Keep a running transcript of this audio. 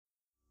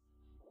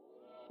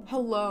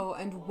Hello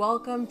and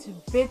welcome to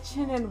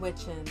Bitchin' and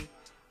Witchin'.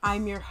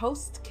 I'm your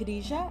host,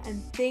 Khadijah,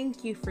 and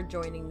thank you for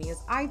joining me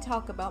as I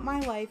talk about my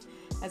life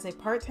as a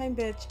part-time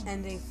bitch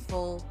and a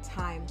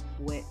full-time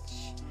witch.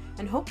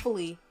 And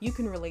hopefully you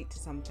can relate to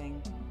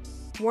something.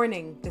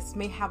 Warning, this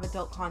may have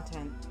adult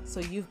content, so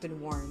you've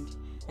been warned.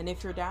 And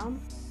if you're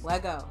down,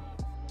 let go.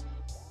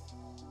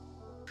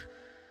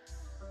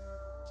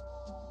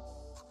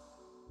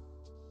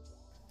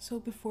 So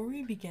before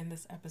we begin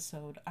this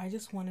episode, I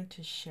just wanted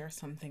to share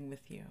something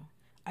with you.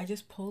 I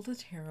just pulled a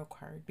tarot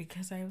card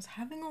because I was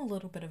having a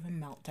little bit of a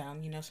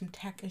meltdown. Some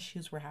tech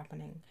issues were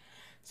happening.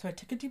 So I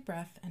took a deep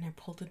breath and I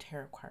pulled a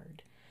tarot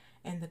card.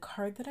 And the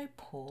card that I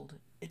pulled,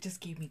 it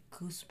just gave me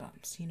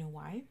goosebumps. You know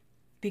why?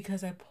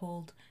 Because I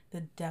pulled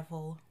the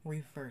Devil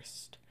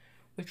reversed,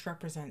 which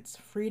represents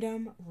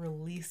freedom,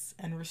 release,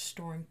 and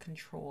restoring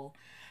control.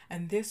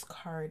 And this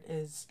card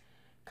is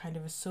kind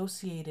of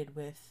associated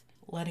with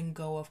letting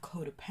go of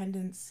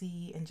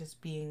codependency and just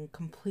being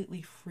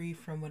completely free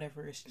from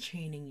whatever is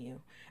chaining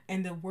you.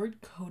 And the word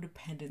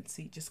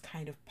codependency just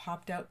kind of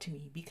popped out to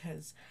me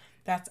because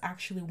that's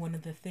actually one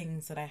of the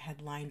things that I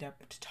had lined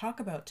up to talk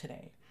about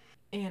today.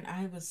 And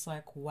I was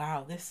like,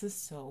 wow, this is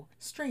so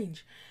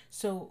strange.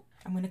 So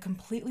I'm going to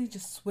completely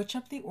just switch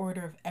up the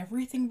order of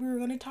everything we were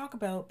going to talk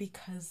about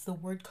because the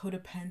word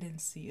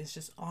codependency is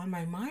just on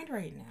my mind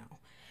right now.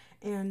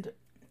 And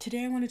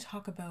today I want to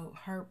talk about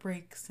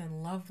heartbreaks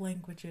and love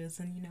languages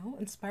and,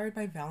 inspired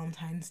by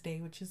Valentine's Day,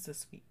 which is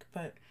this week.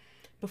 But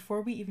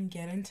before we even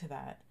get into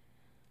that,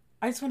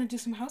 I just want to do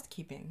some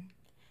housekeeping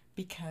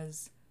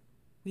because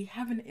we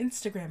have an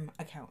Instagram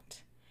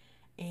account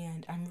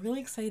and I'm really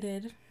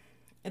excited.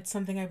 It's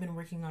something I've been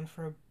working on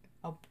for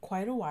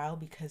quite a while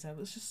because I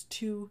was just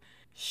too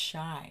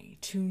shy,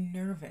 too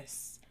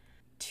nervous,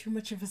 too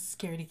much of a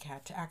scaredy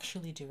cat to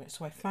actually do it.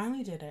 So I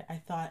finally did it. I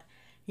thought,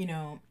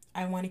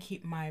 I want to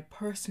keep my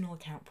personal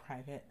account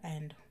private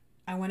and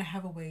I want to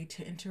have a way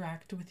to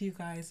interact with you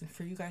guys and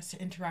for you guys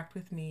to interact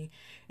with me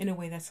in a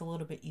way that's a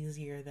little bit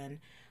easier than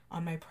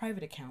on my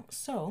private account.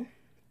 So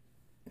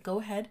go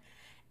ahead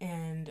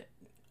and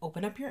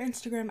open up your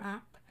Instagram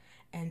app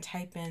and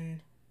type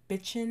in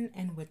Bitchin'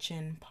 and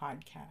Witchin'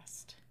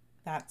 podcast.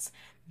 That's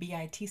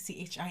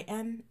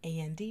BITCHINAND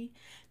WITCHIN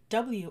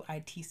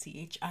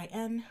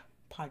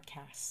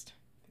podcast.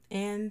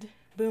 And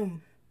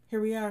boom,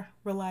 here we are,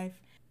 we're live.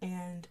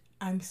 And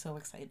I'm so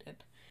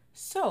excited.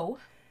 So,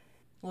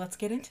 let's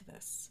get into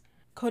this.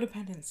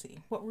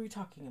 Codependency. What were we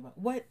talking about?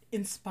 What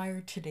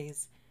inspired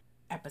today's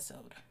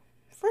episode?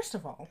 First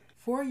of all,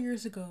 4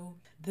 years ago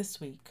this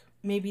week,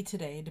 maybe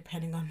today,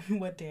 depending on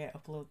what day I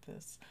upload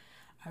this,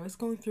 I was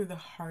going through the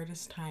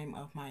hardest time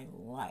of my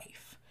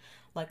life.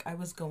 Like, I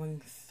was going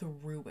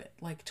through it.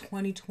 Like,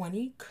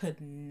 2020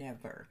 could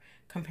never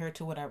compare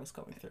to what I was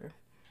going through.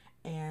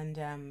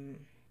 And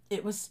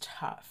it was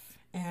tough.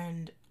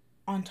 And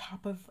on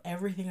top of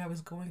everything I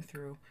was going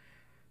through,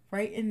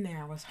 right in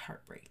there was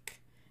heartbreak.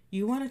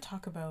 You want to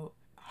talk about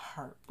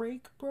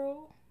heartbreak,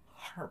 bro?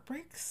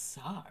 Heartbreak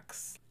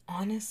sucks.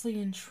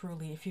 Honestly and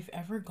truly, if you've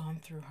ever gone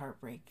through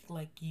heartbreak,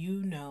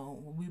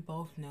 we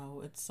both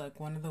know it's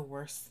like one of the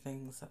worst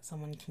things that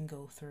someone can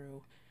go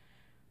through.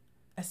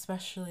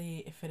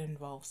 Especially if it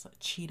involves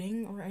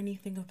cheating or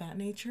anything of that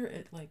nature.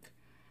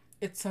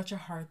 It's such a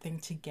hard thing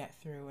to get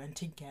through and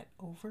to get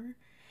over.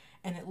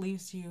 And it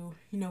leaves you,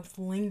 with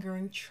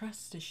lingering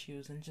trust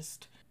issues and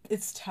just,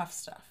 it's tough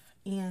stuff.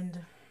 And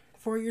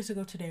 4 years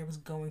ago today, I was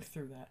going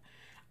through that.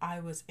 I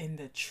was in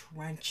the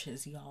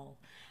trenches, y'all.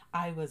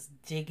 I was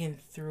digging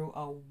through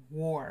a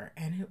war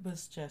and it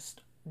was just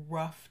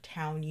rough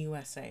town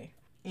USA.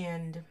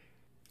 And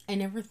I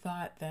never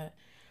thought that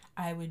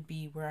I would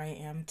be where I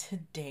am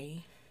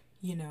today.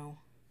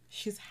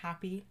 She's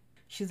happy.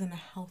 She's in a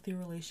healthy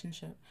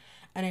relationship.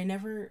 And I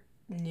never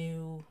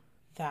knew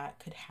that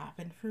could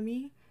happen for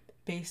me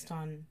based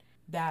on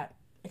that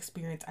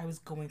experience I was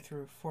going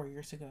through 4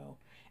 years ago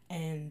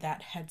and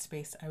that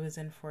headspace I was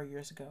in 4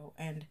 years ago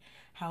and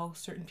how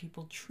certain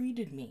people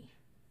treated me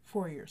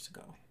 4 years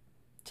ago.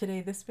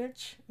 Today, this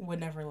bitch would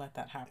never let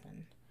that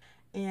happen.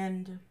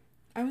 And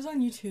I was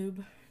on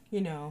YouTube,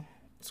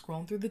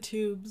 scrolling through the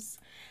tubes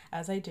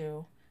as I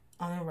do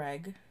on a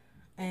reg.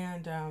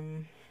 And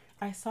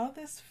I saw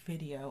this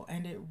video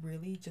and it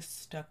really just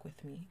stuck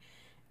with me.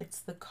 It's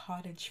the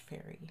cottage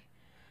fairy.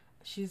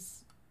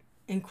 She's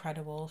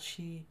incredible.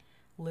 She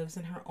lives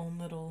in her own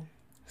little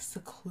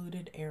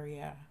secluded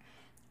area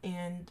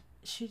and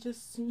she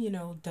just,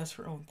 does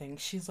her own thing.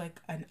 She's like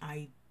an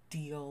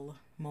ideal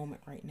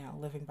moment right now,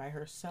 living by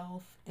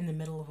herself in the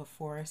middle of a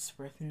forest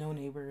with no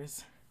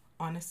neighbors.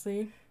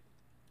 Honestly,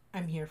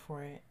 I'm here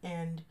for it.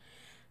 And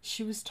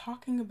she was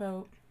talking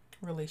about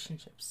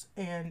relationships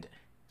and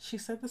she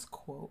said this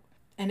quote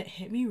and it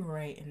hit me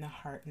right in the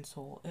heart and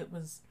soul. It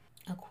was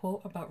a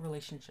quote about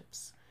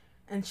relationships.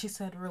 And she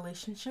said,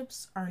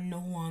 relationships are no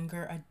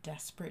longer a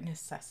desperate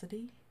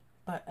necessity,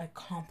 but a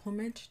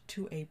complement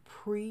to a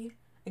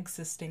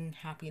pre-existing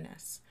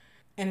happiness.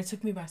 And it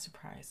took me by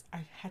surprise.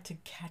 I had to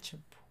catch a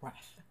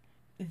breath.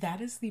 That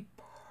is the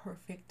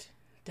perfect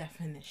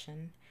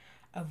definition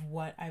of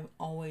what I've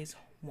always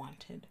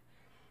wanted.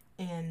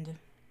 And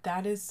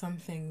that is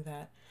something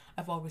that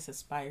I've always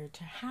aspired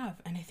to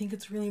have. And I think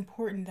it's really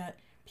important that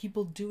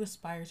people do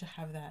aspire to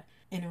have that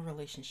in a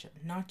relationship,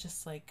 not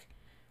just like,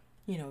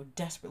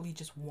 desperately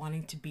just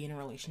wanting to be in a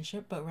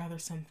relationship, but rather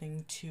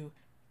something to,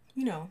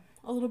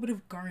 a little bit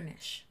of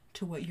garnish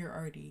to what you're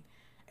already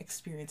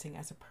experiencing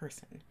as a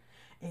person.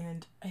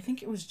 And I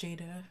think it was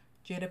Jada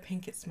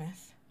Pinkett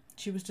Smith.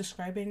 She was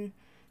describing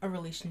a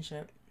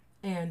relationship,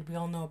 and we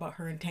all know about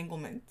her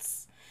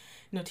entanglements.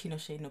 No tea, no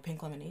shade, no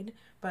pink lemonade.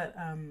 But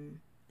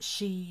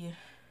she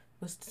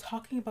was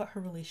talking about her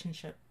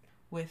relationship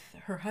with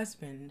her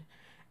husband,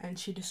 and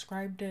she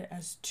described it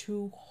as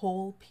two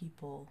whole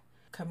people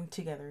coming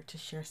together to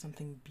share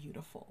something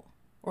beautiful,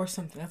 or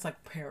something. That's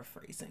like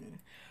paraphrasing,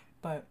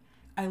 but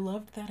I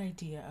loved that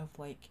idea of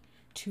like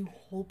two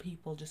whole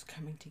people just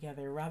coming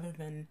together rather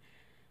than,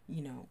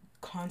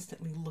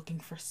 constantly looking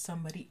for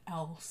somebody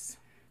else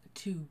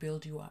to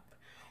build you up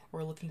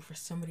or looking for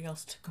somebody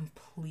else to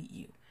complete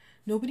you.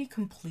 Nobody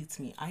completes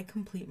me. I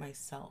complete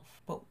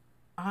myself, but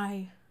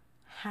I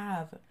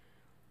have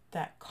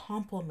that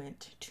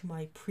complement to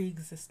my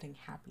pre-existing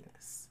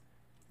happiness.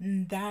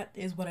 And that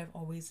is what I've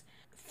always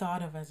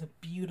thought of as a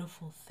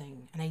beautiful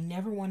thing. And I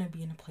never want to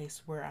be in a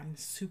place where I'm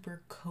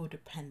super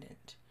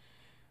codependent,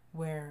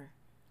 where,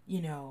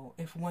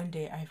 if one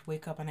day I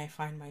wake up and I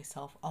find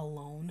myself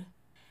alone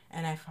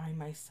and I find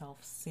myself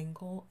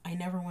single, I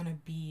never want to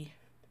be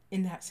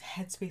in that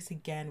headspace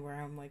again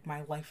where I'm like,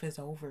 my life is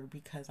over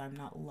because I'm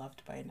not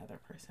loved by another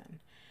person.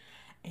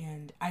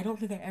 And I don't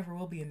think I ever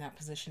will be in that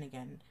position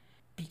again,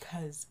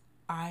 because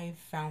I've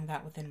found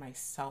that within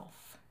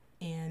myself.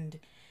 And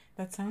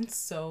that sounds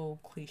so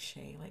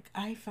cliche. Like,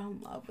 I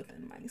found love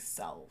within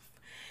myself.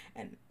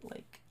 And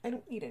like, I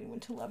don't need anyone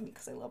to love me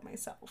because I love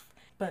myself.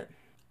 But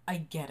I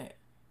get it.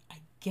 I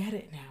get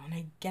it now. And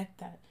I get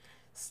that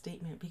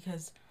statement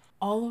because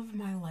all of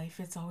my life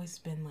it's always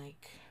been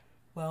like,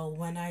 well,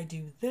 when I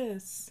do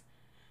this,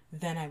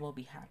 then I will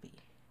be happy.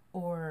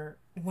 Or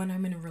when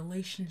I'm in a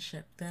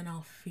relationship, then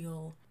I'll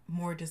feel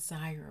more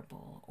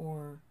desirable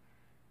or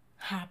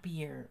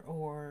happier,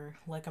 or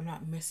like I'm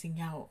not missing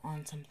out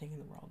on something in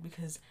the world.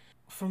 Because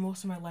for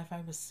most of my life,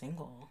 I was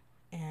single.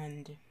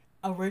 And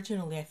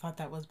originally, I thought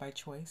that was by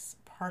choice.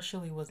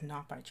 Partially was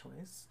not by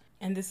choice.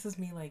 And this is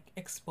me like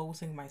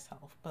exposing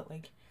myself. But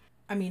like,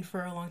 I mean,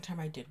 for a long time,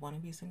 I did want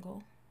to be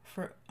single.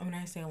 When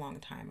I say a long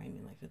time, I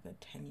mean like a good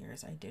 10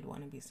 years, I did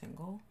want to be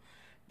single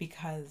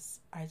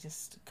because I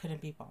just couldn't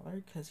be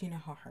bothered, because you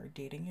know how hard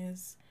dating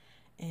is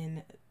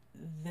in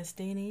this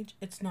day and age.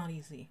 It's not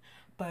easy.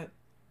 But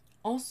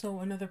also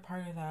another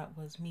part of that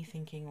was me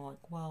thinking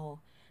like,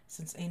 well,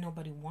 since ain't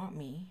nobody want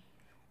me,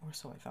 or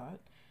so I thought,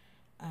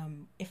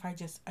 if I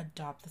just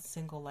adopt the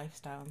single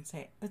lifestyle and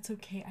say, it's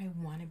okay, I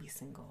want to be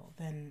single,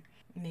 then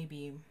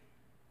maybe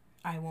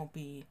I won't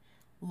be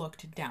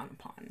looked down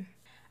upon.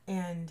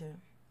 And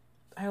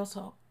I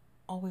also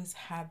always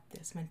had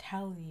this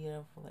mentality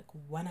of like,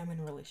 when I'm in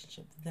a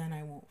relationship, then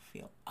I won't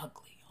feel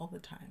ugly all the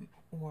time,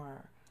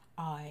 or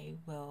I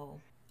will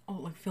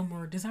feel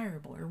more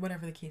desirable, or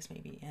whatever the case may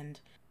be. And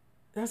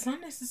that's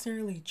not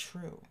necessarily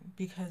true,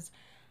 because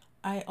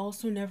I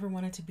also never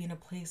wanted to be in a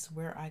place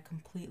where I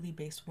completely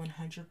based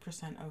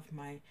 100% of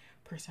my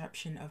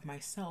perception of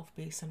myself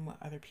based on what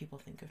other people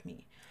think of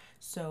me.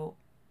 So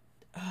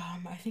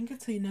I think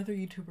it's another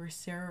YouTuber,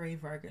 Sarah Ray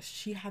Vargas.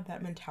 She had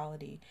that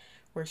mentality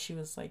where she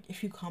was like,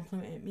 if you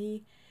compliment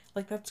me,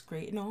 like that's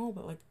great and all,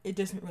 but like it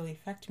doesn't really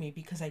affect me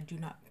because I do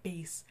not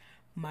base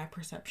my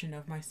perception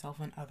of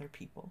myself on other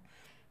people.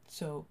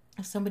 So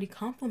if somebody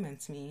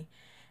compliments me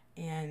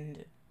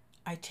and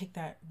I take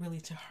that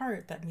really to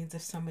heart, that means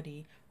if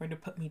somebody were to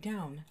put me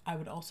down, I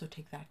would also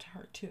take that to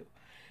heart too.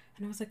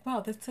 And I was like,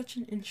 wow, that's such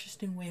an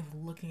interesting way of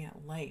looking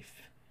at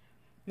life.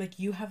 Like,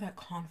 you have that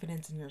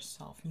confidence in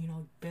yourself.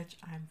 Bitch,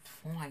 I'm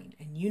fine.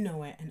 And you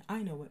know it, and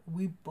I know it.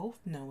 We both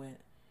know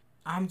it.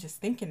 I'm just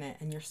thinking it,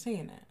 and you're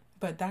saying it.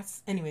 But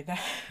anyway,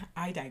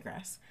 I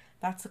digress.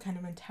 That's the kind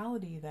of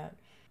mentality that,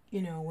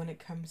 when it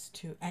comes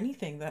to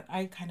anything, that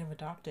I kind of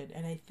adopted.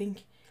 And I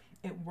think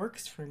it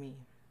works for me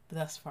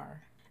thus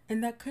far.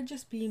 And that could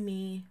just be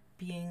me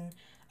being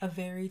a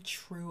very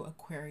true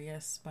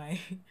Aquarius by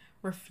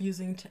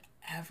refusing to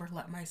ever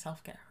let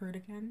myself get hurt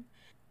again.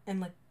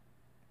 And like,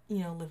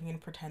 living in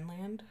pretend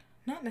land.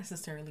 Not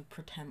necessarily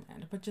pretend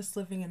land, but just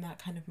living in that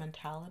kind of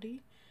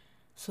mentality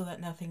so that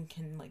nothing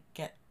can like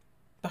get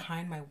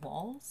behind my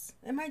walls.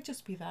 It might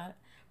just be that.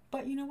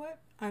 But you know what?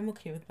 I'm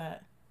okay with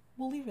that.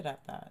 We'll leave it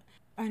at that.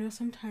 I know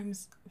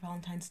sometimes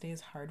Valentine's Day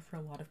is hard for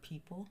a lot of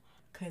people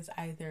because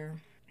either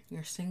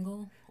you're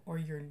single or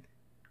you're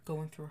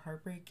going through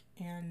heartbreak,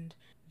 and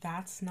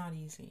that's not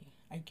easy.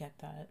 I get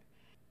that.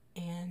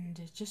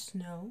 And just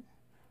know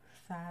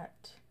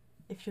that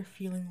if you're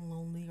feeling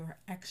lonely or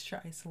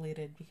extra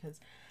isolated, because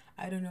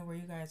I don't know where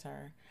you guys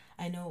are.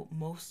 I know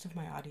most of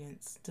my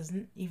audience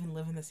doesn't even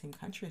live in the same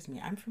country as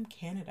me. I'm from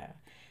Canada,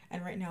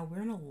 and right now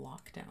we're in a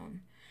lockdown,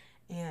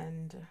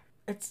 and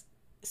it's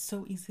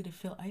so easy to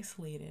feel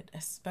isolated,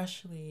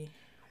 especially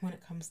when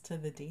it comes to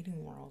the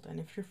dating world. And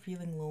if you're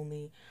feeling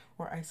lonely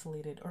or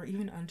isolated or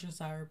even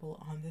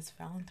undesirable on this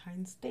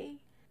Valentine's Day,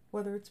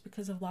 whether it's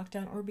because of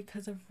lockdown or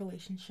because of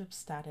relationship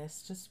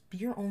status, just be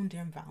your own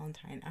damn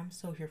Valentine. I'm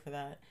so here for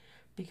that,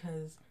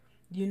 because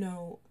you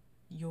know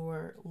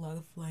your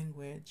love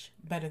language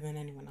better than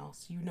anyone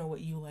else. You know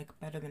what you like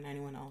better than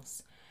anyone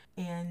else.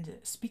 And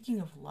speaking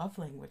of love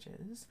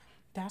languages,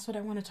 that's what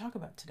I want to talk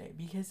about today,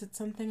 because it's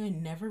something I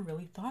never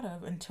really thought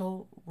of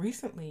until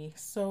recently.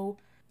 So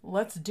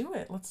let's do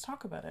it. Let's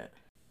talk about it.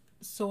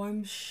 So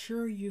I'm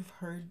sure you've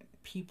heard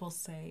people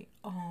say,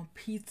 oh,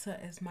 pizza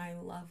is my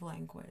love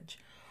language,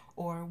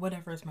 or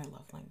whatever is my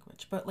love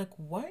language. But like,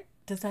 what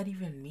does that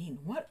even mean?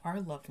 What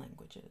are love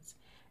languages?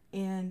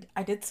 And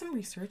I did some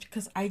research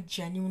because I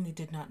genuinely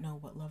did not know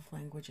what love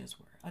languages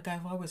were. Like,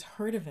 I've always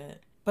heard of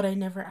it, but I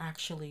never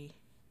actually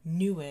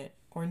knew it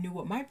or knew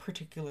what my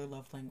particular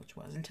love language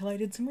was until I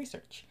did some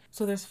research.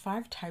 So there's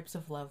 5 types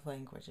of love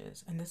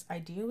languages, and this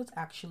idea was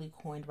actually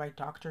coined by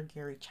Dr.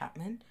 Gary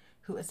Chapman,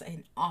 who is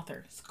an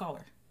author,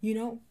 scholar. You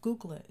know,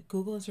 Google it.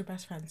 Google is your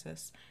best friend,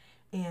 sis.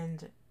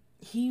 And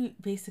he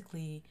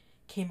basically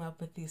came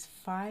up with these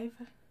 5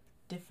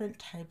 different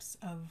types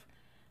of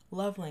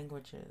love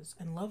languages.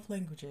 And love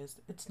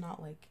languages, it's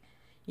not like,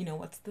 you know,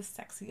 what's the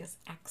sexiest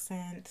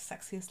accent,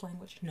 sexiest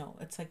language? No,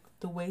 it's like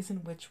the ways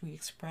in which we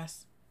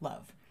express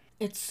love.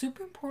 It's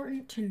super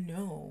important to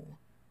know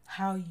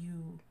how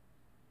you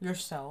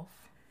yourself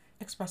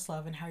express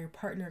love and how your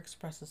partner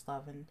expresses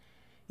love. And,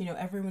 you know,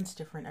 everyone's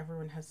different.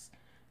 Everyone has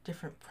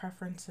different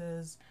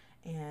preferences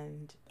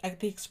and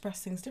they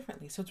express things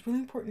differently. So it's really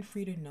important for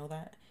you to know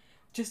that,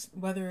 just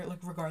whether, like,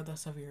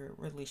 regardless of your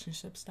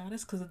relationship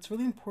status, because it's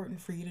really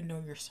important for you to know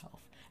yourself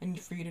and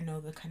for you to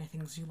know the kind of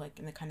things you like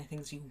and the kind of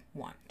things you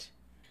want.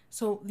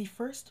 So the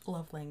first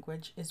love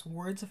language is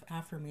words of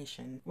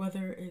affirmation,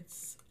 whether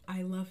it's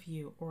I love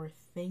you or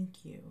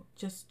thank you,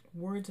 just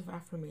words of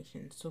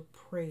affirmation. So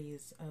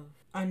praise, of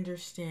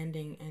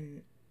understanding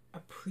and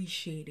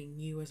appreciating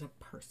you as a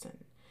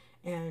person.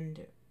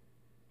 And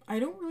I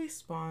don't really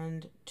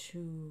respond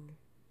to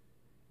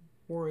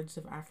words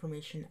of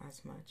affirmation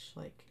as much.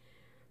 Like,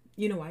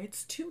 you know why?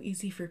 It's too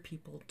easy for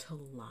people to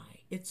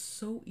lie. It's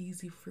so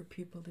easy for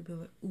people to be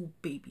like, oh,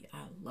 baby,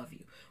 I love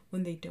you,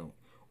 when they don't.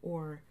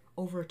 Or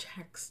over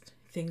text,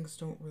 things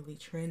don't really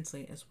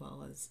translate as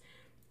well as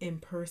in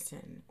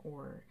person,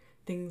 or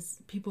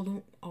things, people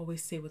don't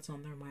always say what's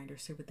on their mind or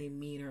say what they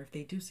mean, or if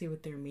they do say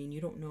what they mean, you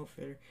don't know if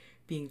they're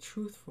being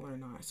truthful or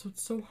not. So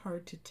it's so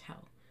hard to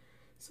tell.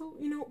 So,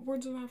 you know,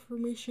 words of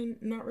affirmation,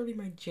 not really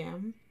my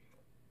jam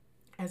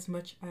as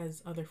much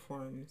as other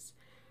forms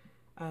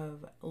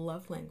of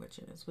love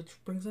languages,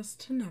 which brings us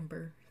to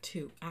number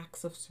 2,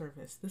 acts of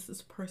service. This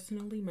is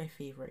personally my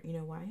favorite. You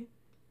know why?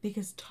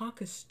 Because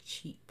talk is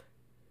cheap.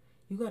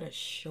 You gotta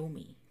show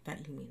me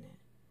that you mean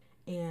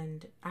it.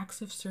 And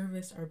acts of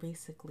service are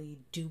basically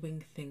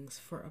doing things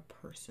for a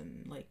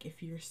person. Like,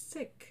 if you're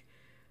sick,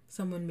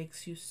 someone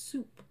makes you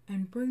soup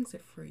and brings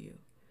it for you.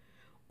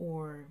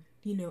 Or,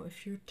 you know,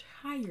 if you're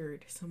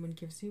tired, someone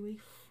gives you a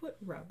foot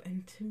rub.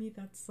 And to me,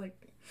 that's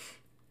like,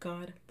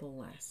 God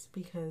bless.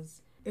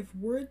 Because if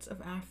words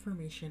of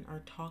affirmation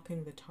are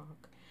talking the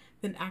talk,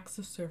 then acts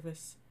of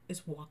service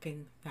is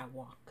walking that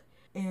walk.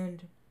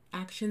 And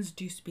actions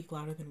do speak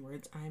louder than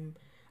words. I'm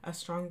a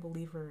strong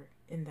believer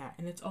in that.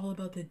 And it's all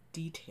about the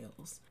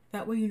details.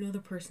 That way you know the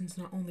person's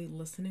not only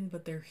listening,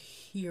 but they're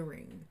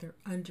hearing, they're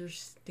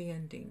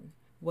understanding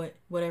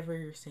whatever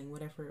you're saying,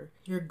 whatever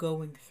you're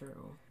going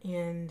through.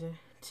 And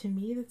to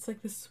me, that's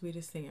like the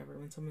sweetest thing ever,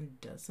 when someone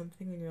does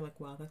something and you're like,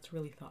 wow, that's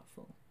really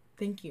thoughtful.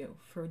 Thank you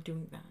for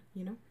doing that,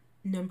 you know?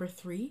 Number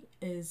 3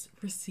 is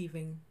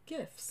receiving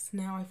gifts.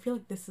 Now, I feel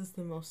like this is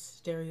the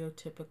most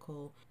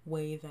stereotypical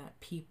way that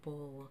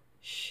people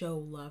show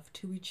love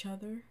to each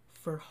other.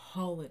 For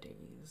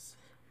holidays,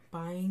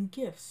 buying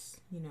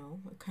gifts, you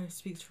know, it kind of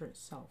speaks for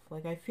itself.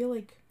 Like, I feel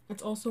like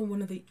it's also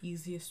one of the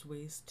easiest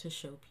ways to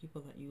show people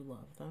that you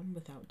love them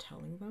without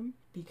telling them,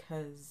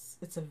 because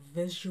it's a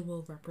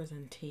visual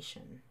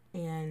representation.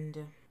 And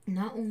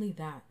not only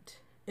that,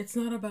 it's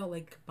not about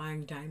like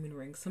buying diamond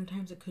rings.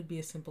 Sometimes it could be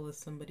as simple as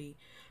somebody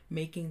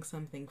making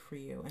something for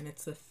you, and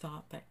it's the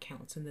thought that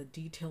counts and the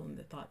detail and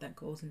the thought that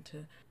goes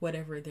into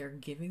whatever they're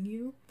giving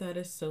you. That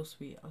is so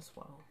sweet as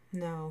well.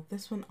 Now,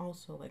 this one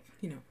also, like,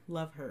 you know,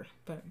 love her,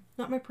 but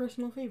not my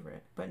personal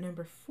favorite. But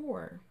number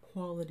 4,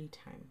 quality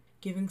time.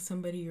 Giving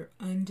somebody your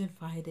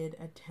undivided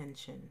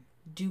attention.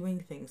 Doing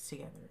things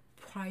together.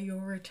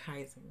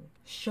 Prioritizing.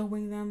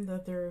 Showing them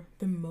that they're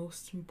the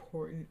most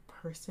important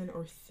person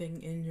or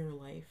thing in your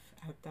life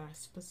at that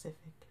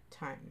specific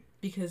time.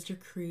 Because you're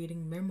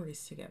creating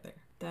memories together.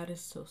 That is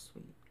so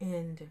sweet.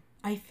 And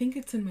I think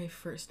it's in my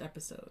first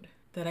episode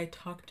that I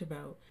talked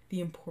about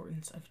the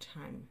importance of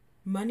time.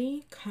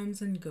 Money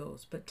comes and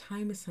goes, but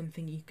time is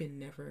something you can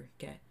never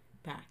get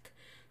back.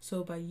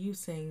 So by you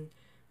saying,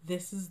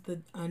 this is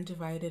the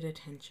undivided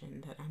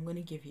attention that I'm going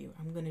to give you,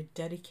 I'm going to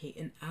dedicate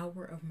an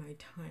hour of my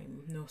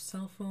time, no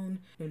cell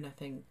phone, no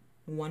nothing,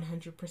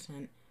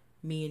 100%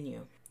 me and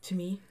you. To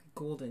me,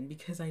 golden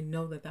because I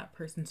know that that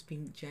person's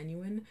being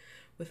genuine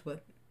with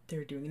what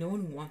they're doing. No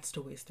one wants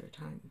to waste their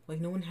time. Like,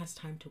 no one has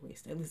time to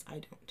waste. At least I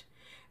don't.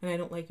 And I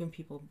don't like when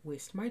people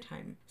waste my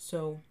time.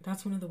 So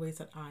that's one of the ways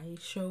that I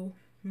show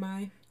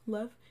my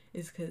love,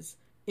 is because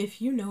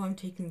if you know I'm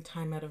taking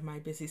time out of my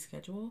busy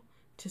schedule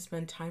to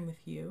spend time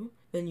with you,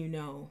 then you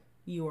know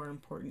you are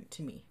important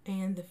to me.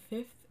 And the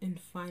fifth and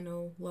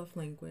final love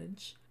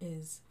language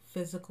is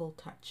physical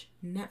touch.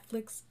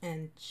 Netflix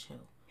and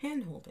chill.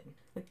 Hand holding.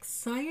 Like,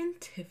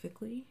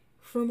 scientifically,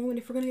 for a moment,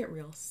 if we're going to get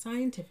real,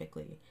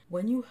 scientifically,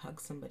 when you hug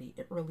somebody,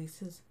 it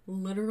releases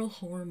literal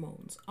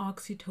hormones.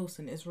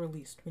 Oxytocin is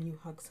released when you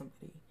hug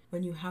somebody.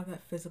 When you have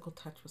that physical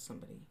touch with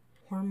somebody,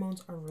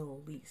 hormones are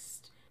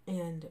released.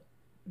 And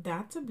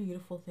that's a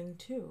beautiful thing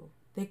too.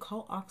 They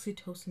call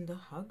oxytocin the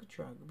hug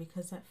drug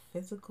because that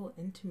physical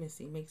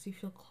intimacy makes you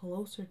feel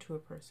closer to a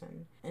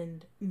person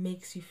and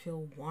makes you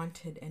feel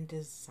wanted and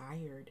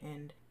desired.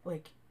 And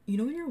like, you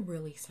know when you're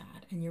really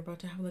sad and you're about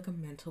to have like a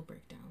mental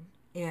breakdown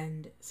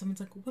and someone's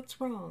like, what's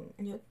wrong?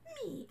 And you're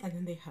like, me. And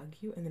then they hug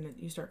you and then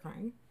you start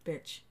crying.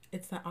 Bitch,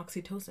 it's that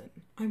oxytocin.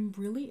 I'm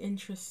really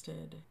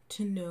interested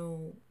to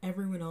know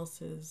everyone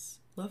else's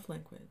love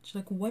language.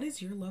 Like, what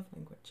is your love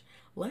language?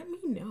 Let me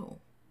know.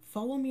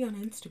 Follow me on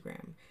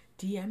Instagram.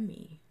 DM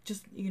me.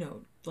 Just,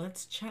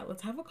 let's chat.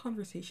 Let's have a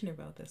conversation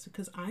about this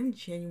because I'm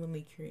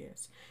genuinely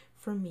curious.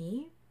 For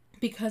me,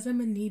 because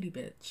I'm a needy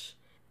bitch,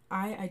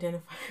 I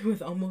identify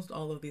with almost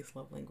all of these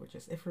love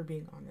languages, if we're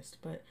being honest.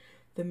 But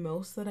the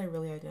most that I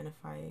really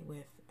identify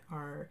with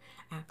are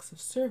acts of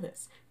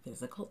service,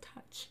 physical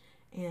touch,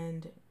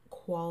 and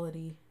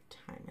quality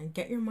time. And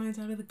get your minds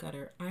out of the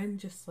gutter. I'm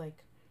just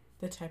like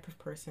the type of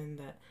person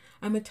that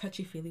I'm a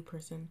touchy-feely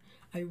person.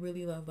 I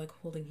really love like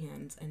holding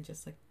hands and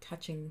just like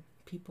touching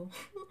people.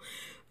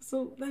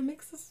 So that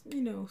makes this,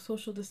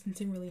 social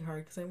distancing really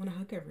hard because I want to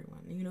hug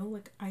everyone.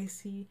 Like I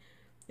see,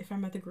 if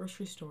I'm at the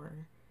grocery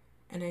store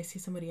and I see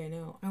somebody I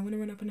know, I want to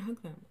run up and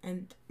hug them,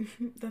 and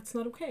that's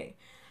not okay.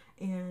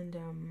 And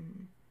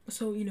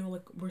so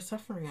like we're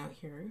suffering out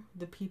here,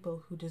 the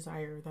people who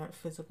desire that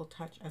physical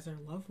touch as their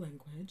love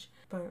language.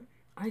 But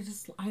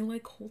I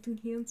like holding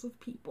hands with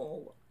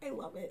people. I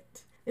love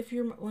it. If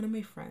you're one of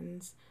my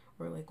friends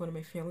or like one of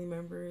my family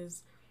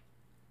members,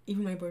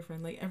 even my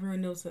boyfriend, like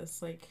everyone knows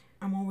this, like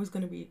I'm always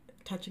going to be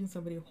touching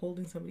somebody,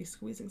 holding somebody,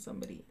 squeezing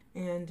somebody.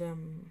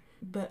 And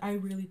but I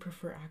really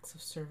prefer acts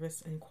of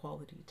service and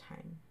quality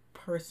time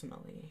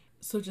personally.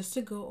 So just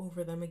to go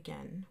over them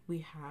again, we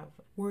have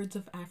words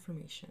of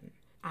affirmation,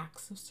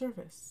 acts of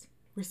service,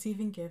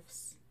 receiving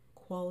gifts,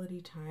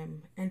 quality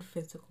time, and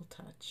physical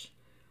touch.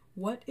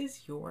 What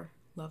is your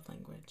love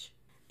language?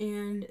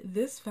 And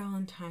this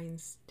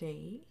Valentine's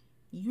Day,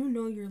 you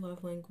know your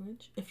love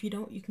language. If you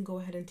don't, you can go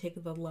ahead and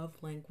take the love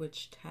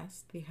language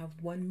test. They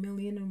have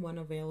 1,000,001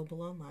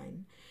 available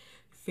online.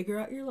 Figure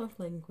out your love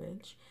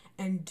language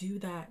and do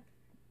that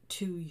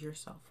to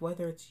yourself.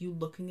 Whether it's you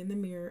looking in the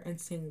mirror and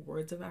saying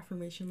words of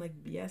affirmation like,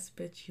 yes,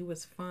 bitch, you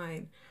was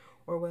fine.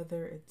 Or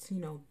whether it's,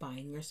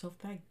 buying yourself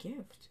that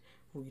gift,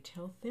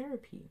 retail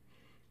therapy.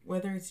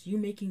 Whether it's you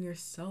making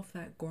yourself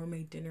that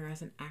gourmet dinner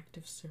as an act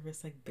of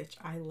service, like, bitch,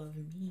 I love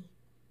me.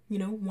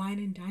 Wine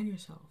and dine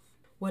yourself.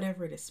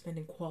 Whatever it is,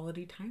 spending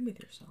quality time with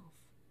yourself.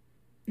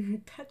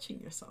 Touching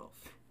yourself.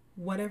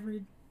 Whatever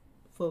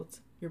floats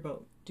your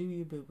boat. Do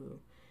you, boo-boo.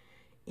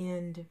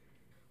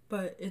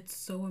 But it's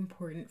so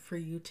important for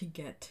you to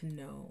get to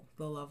know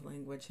the love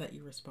language that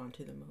you respond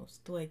to the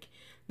most. Like,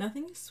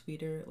 nothing is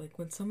sweeter. Like,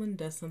 when someone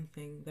does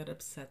something that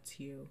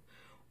upsets you,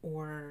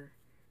 or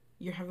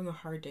you're having a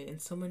hard day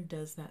and someone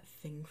does that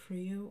thing for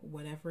you,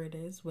 whatever it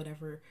is,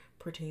 whatever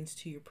pertains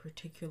to your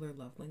particular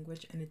love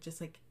language, and it just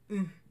like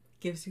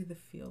gives you the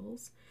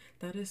feels.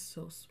 That is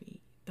so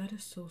sweet. That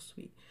is so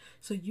sweet.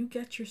 So you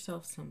get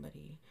yourself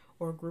somebody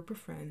or a group of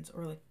friends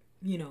or like,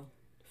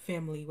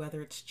 family,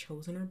 whether it's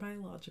chosen or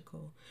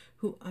biological,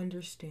 who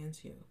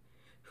understands you,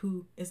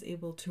 who is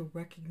able to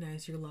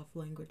recognize your love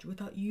language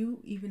without you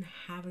even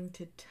having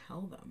to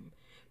tell them,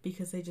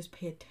 because they just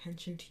pay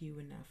attention to you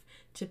enough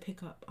to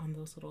pick up on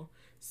those little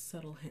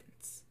subtle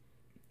hints.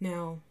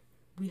 Now,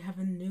 we have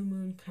a new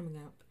moon coming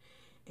up,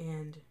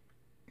 and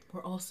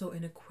we're also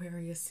in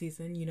Aquarius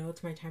season.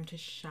 It's my time to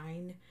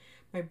shine.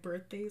 My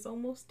birthday is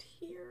almost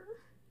here.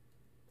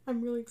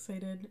 I'm really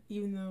excited,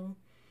 even though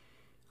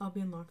I'll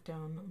be in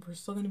lockdown. We're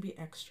still going to be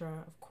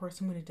extra. Of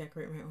course, I'm going to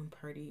decorate my own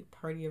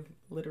party of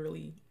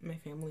literally my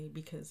family,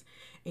 because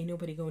ain't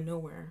nobody go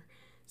nowhere.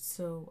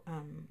 So,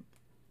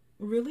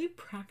 really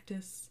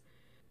practice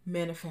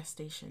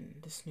manifestation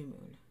this new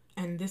moon.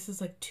 And this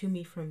is like to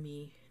me, from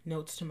me,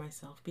 notes to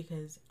myself,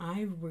 because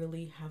I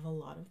really have a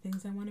lot of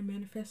things I want to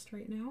manifest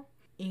right now.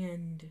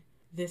 And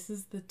this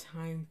is the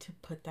time to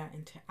put that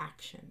into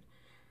action.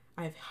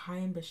 I have high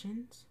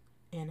ambitions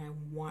and I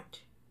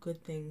want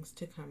good things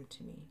to come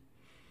to me.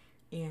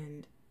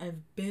 And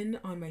I've been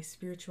on my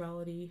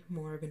spirituality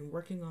more. I've been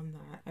working on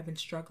that. I've been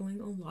struggling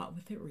a lot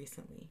with it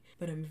recently,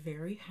 but I'm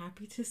very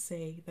happy to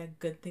say that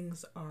good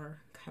things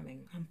are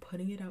coming. I'm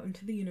putting it out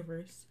into the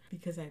universe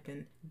because I've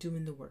been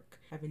doing the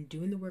work. I've been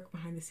doing the work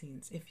behind the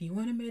scenes. If you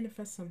want to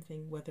manifest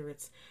something, whether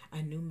it's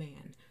a new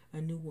man, a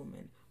new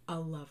woman,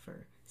 a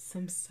lover,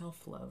 some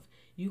self-love,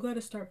 you got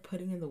to start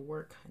putting in the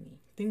work,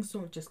 honey. Things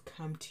don't just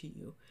come to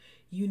you.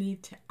 You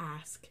need to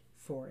ask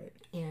for it.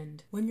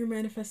 And when you're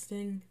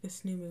manifesting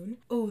this new moon,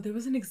 there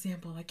was an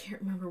example, I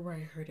can't remember where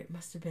I heard it.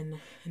 Must have been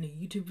in a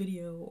YouTube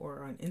video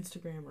or on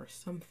Instagram or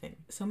something.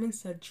 Someone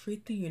said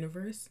treat the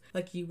universe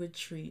like you would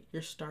treat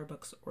your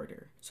Starbucks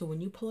order. So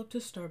when you pull up to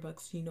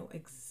Starbucks, you know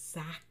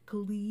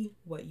exactly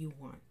what you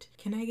want.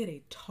 Can I get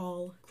a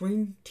tall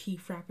green tea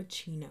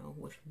frappuccino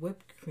with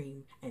whipped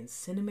cream and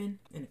cinnamon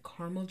and a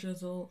caramel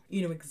drizzle?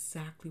 You know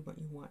exactly what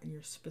you want and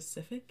you're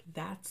specific.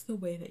 That's the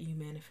way that you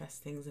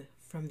manifest things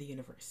from the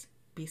universe.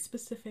 Be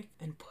specific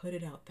and put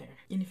it out there.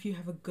 And if you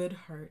have a good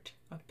heart,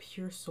 a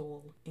pure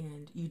soul,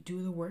 and you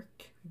do the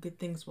work, good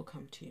things will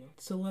come to you.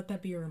 So let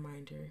that be a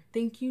reminder.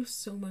 Thank you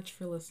so much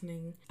for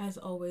listening. As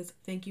always,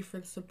 thank you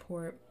for the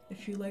support.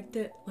 If you liked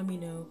it, let me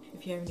know.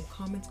 If you have any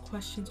comments,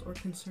 questions, or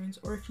concerns,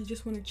 or if you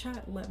just want to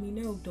chat, let me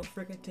know. Don't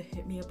forget to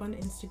hit me up on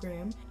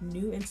Instagram,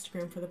 new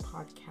Instagram for the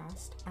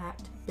podcast,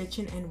 at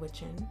Bitchin' and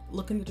Witchin'.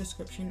 Look in the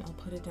description, I'll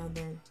put it down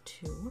there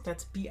too.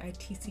 That's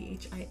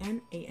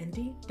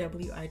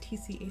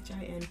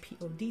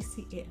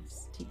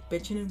BITCHINANDWITCHINPODCAST.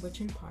 Bitchin' and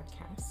Witchin'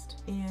 podcast.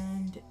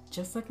 And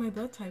just like my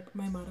blood type,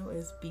 my motto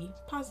is be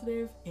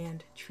positive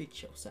and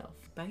treat yourself.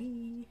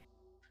 Bye.